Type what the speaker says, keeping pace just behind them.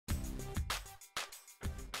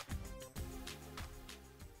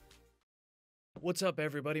What's up,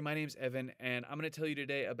 everybody? My name's Evan, and I'm going to tell you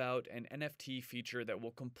today about an NFT feature that will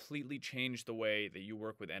completely change the way that you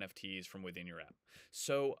work with NFTs from within your app.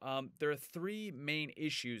 There are three main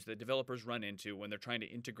issues that developers run into when they're trying to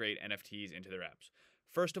integrate NFTs into their apps.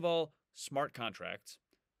 First of all, smart contracts.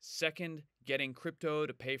 Second, getting crypto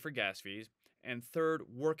to pay for gas fees. And third,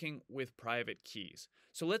 working with private keys.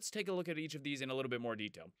 So let's take a look at each of these in a little bit more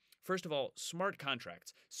detail. First of all, smart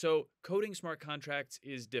contracts. So coding smart contracts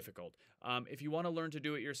is difficult. If you want to learn to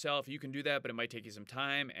do it yourself, you can do that, but it might take you some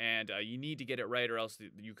time, and you need to get it right, or else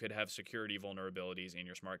you could have security vulnerabilities in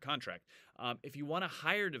your smart contract. If you want to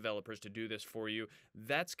hire developers to do this for you,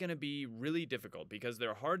 that's going to be really difficult because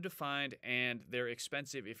they're hard to find and they're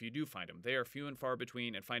expensive if you do find them. They are few and far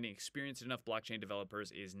between, and finding experienced enough blockchain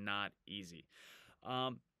developers is not easy.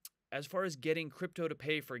 As far as getting crypto to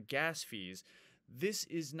pay for gas fees, this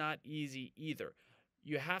is not easy either.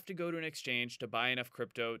 You have to go to an exchange to buy enough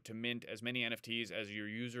crypto to mint as many NFTs as your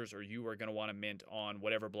users or you are going to want to mint on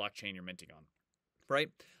whatever blockchain you're minting on, right?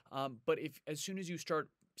 But if as soon as you start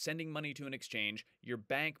sending money to an exchange, your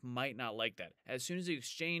bank might not like that. As soon as you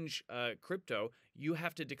exchange crypto, you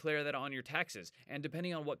have to declare that on your taxes. And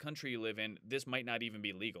depending on what country you live in, this might not even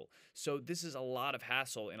be legal. So this is a lot of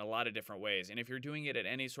hassle in a lot of different ways. And if you're doing it at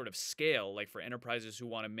any sort of scale, like for enterprises who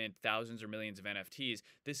want to mint thousands or millions of NFTs,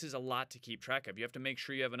 this is a lot to keep track of. You have to make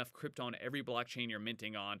sure you have enough crypto on every blockchain you're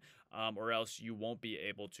minting on, or else you won't be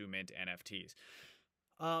able to mint NFTs.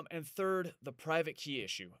 And third, the private key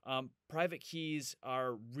issue. Private keys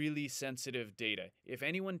are really sensitive data. If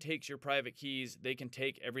anyone takes your private keys, they can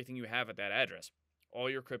take everything you have at that address. All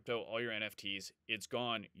your crypto, all your NFTs, it's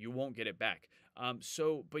gone. You won't get it back.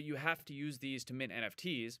 But you have to use these to mint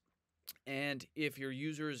NFTs. And if your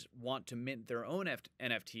users want to mint their own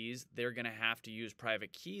NFTs, they're going to have to use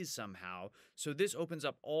private keys somehow. So this opens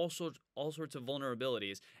up all sorts of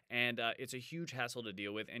vulnerabilities, and it's a huge hassle to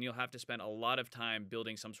deal with. And you'll have to spend a lot of time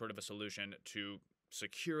building some sort of a solution to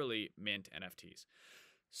securely mint NFTs.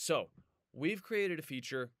 So we've created a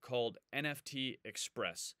feature called NFT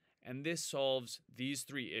Express, and this solves these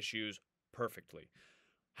three issues perfectly.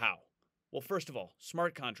 How? Well, first of all,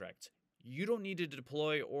 smart contracts. You don't need to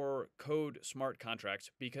deploy or code smart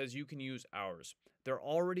contracts because you can use ours. They're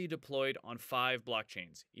already deployed on 5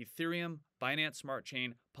 blockchains: Ethereum, Binance Smart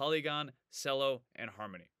Chain, Polygon, Celo, and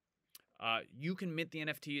Harmony. You can mint the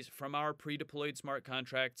NFTs from our pre-deployed smart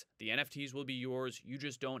contracts. The NFTs will be yours. You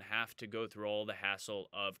just don't have to go through all the hassle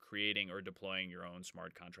of creating or deploying your own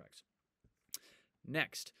smart contracts.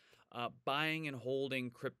 Next, buying and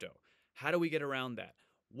holding crypto. How do we get around that?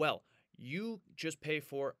 Well, you just pay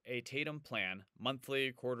for a TATUM plan,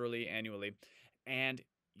 monthly, quarterly, annually, and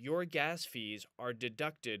your gas fees are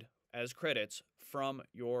deducted as credits from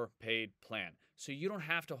your paid plan. So you don't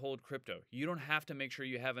have to hold crypto. You don't have to make sure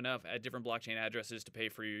you have enough at different blockchain addresses to pay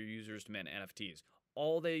for your users to mint NFTs.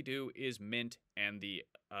 All they do is mint, and the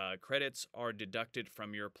credits are deducted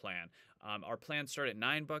from your plan. Our plans start at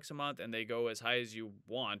 $9 a month, and they go as high as you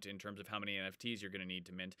want in terms of how many NFTs you're going to need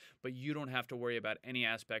to mint. But you don't have to worry about any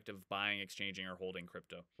aspect of buying, exchanging, or holding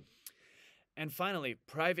crypto. And finally,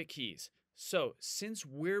 private keys. So since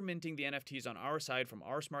we're minting the NFTs on our side from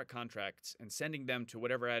our smart contracts and sending them to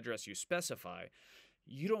whatever address you specify,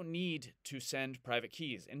 you don't need to send private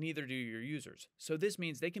keys, and neither do your users. So this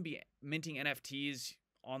means they can be minting NFTs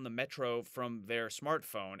on the metro from their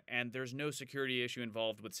smartphone, and there's no security issue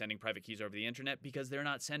involved with sending private keys over the internet because they're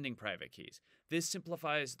not sending private keys. This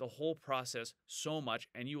simplifies the whole process so much,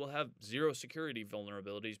 and you will have zero security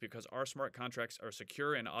vulnerabilities because our smart contracts are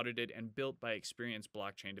secure and audited and built by experienced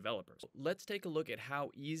blockchain developers. Let's take a look at how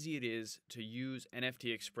easy it is to use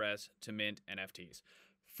NFT Express to mint NFTs.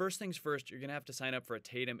 First things first, you're going to have to sign up for a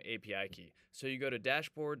TATUM API key. So you go to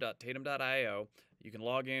dashboard.tatum.io. You can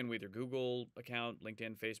log in with your Google account,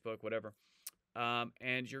 LinkedIn, Facebook, whatever.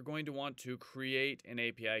 And you're going to want to create an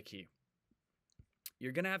API key.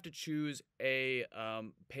 You're going to have to choose a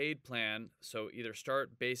paid plan, so either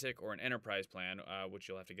start, basic, or an enterprise plan, which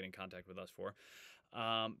you'll have to get in contact with us for,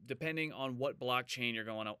 depending on what blockchain you're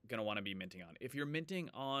going to want to be minting on. If you're minting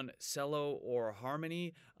on Celo or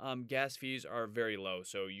Harmony, gas fees are very low,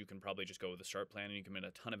 so you can probably just go with the start plan and you can mint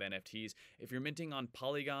a ton of NFTs. If you're minting on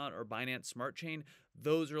Polygon or Binance Smart Chain,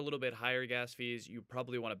 those are a little bit higher gas fees. You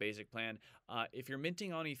probably want a basic plan. If you're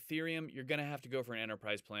minting on Ethereum, you're going to have to go for an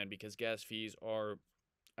enterprise plan because gas fees are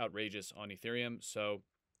outrageous on Ethereum. So,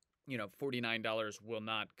 $49 will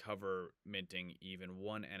not cover minting even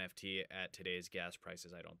one NFT at today's gas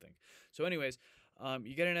prices, I don't think. So anyways,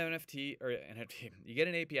 you get an you get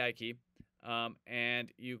an API key, and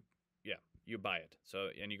you buy it. So,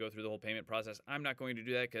 and you go through the whole payment process. I'm not going to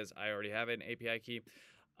do that because I already have an API key.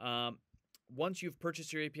 once you've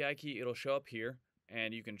purchased your API key, it'll show up here,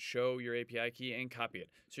 and you can show your API key and copy it.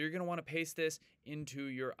 So you're going to want to paste this into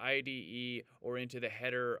your IDE or into the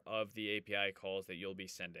header of the API calls that you'll be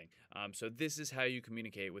sending. So this is how you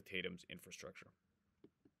communicate with Tatum's infrastructure.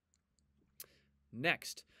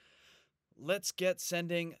 Next, let's get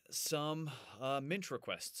sending some Mint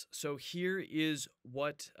requests. So here is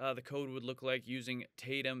what the code would look like using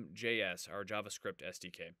Tatum.js, our JavaScript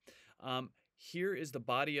SDK. Here is the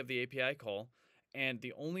body of the API call, and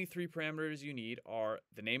the only three parameters you need are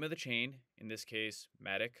the name of the chain, in this case,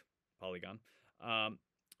 Matic, Polygon,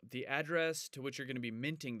 the address to which you're going to be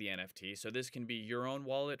minting the NFT. So this can be your own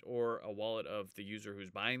wallet or a wallet of the user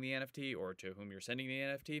who's buying the NFT or to whom you're sending the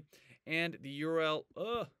NFT, and the URL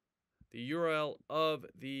of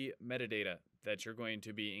the metadata that you're going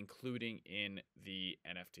to be including in the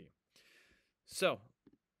NFT. So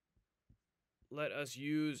let us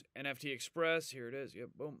use NFT Express. Here it is. Yep,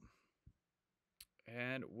 boom.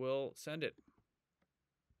 And we'll send it.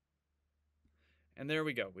 And there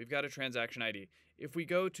we go. We've got a transaction ID. If we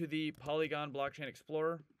go to the Polygon Blockchain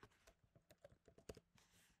Explorer,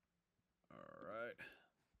 all right,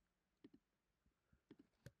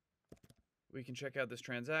 we can check out this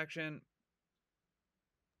transaction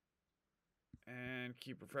and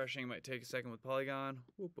keep refreshing. It might take a second with Polygon.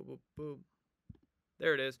 Whoop, whoop, whoop, whoop.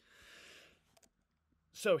 There it is.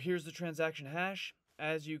 So here's the transaction hash.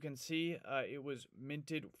 As you can see, it was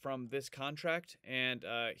minted from this contract, and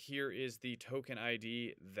here is the token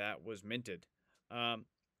ID that was minted.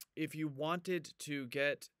 If you wanted to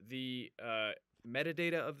get the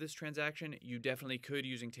metadata of this transaction, you definitely could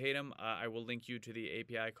using Tatum. I will link you to the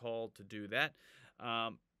API call to do that.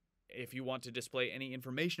 If you want to display any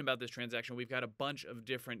information about this transaction, we've got a bunch of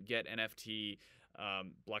different get NFT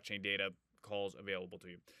blockchain data calls available to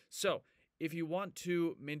you. So if you want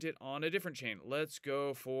to mint it on a different chain, let's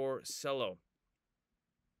go for Celo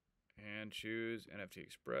and choose NFT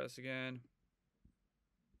Express again.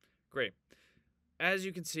 Great. As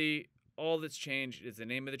you can see, all that's changed is the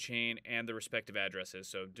name of the chain and the respective addresses.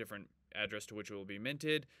 So different address to which it will be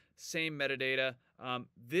minted, same metadata.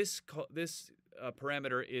 This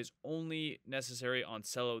parameter is only necessary on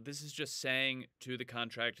Celo. This is just saying to the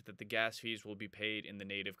contract that the gas fees will be paid in the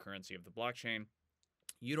native currency of the blockchain.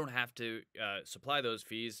 You don't have to supply those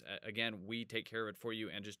fees. Again, we take care of it for you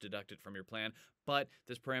and just deduct it from your plan. But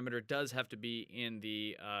this parameter does have to be in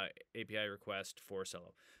the API request for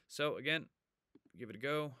Celo. So again, give it a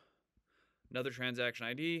go. Another transaction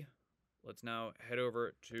ID. Let's now head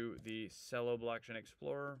over to the Celo Blockchain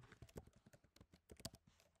Explorer.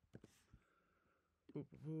 Boop,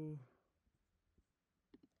 boop, boop.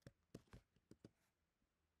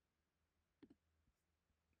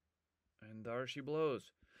 And there she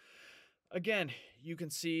blows. Again, you can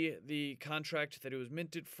see the contract that it was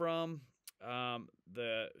minted from,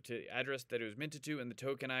 the address that it was minted to, and the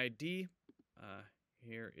token ID.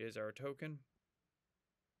 Here is our token.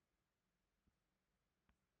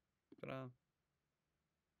 Ta-da.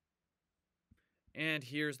 And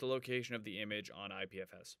here's the location of the image on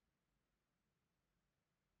IPFS.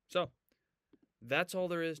 So that's all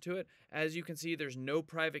there is to it. As you can see, there's no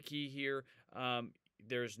private key here.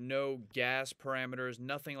 There's no gas parameters,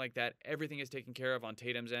 nothing like that. Everything is taken care of on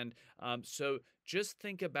Tatum's end. So just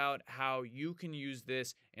think about how you can use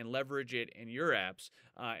this and leverage it in your apps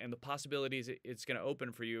and the possibilities it's going to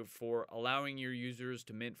open for you for allowing your users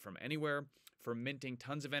to mint from anywhere, for minting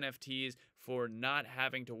tons of NFTs, for not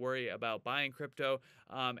having to worry about buying crypto,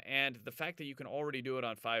 and the fact that you can already do it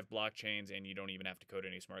on 5 blockchains and you don't even have to code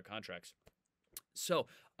any smart contracts. So,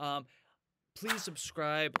 please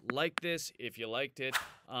subscribe, like this if you liked it.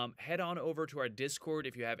 Head on over to our Discord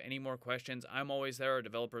if you have any more questions. I'm always there. Our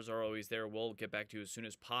developers are always there. We'll get back to you as soon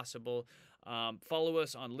as possible. Follow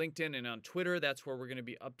us on LinkedIn and on Twitter. That's where we're going to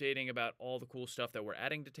be updating about all the cool stuff that we're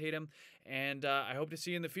adding to Tatum. And I hope to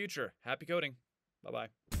see you in the future. Happy coding.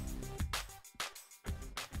 Bye-bye.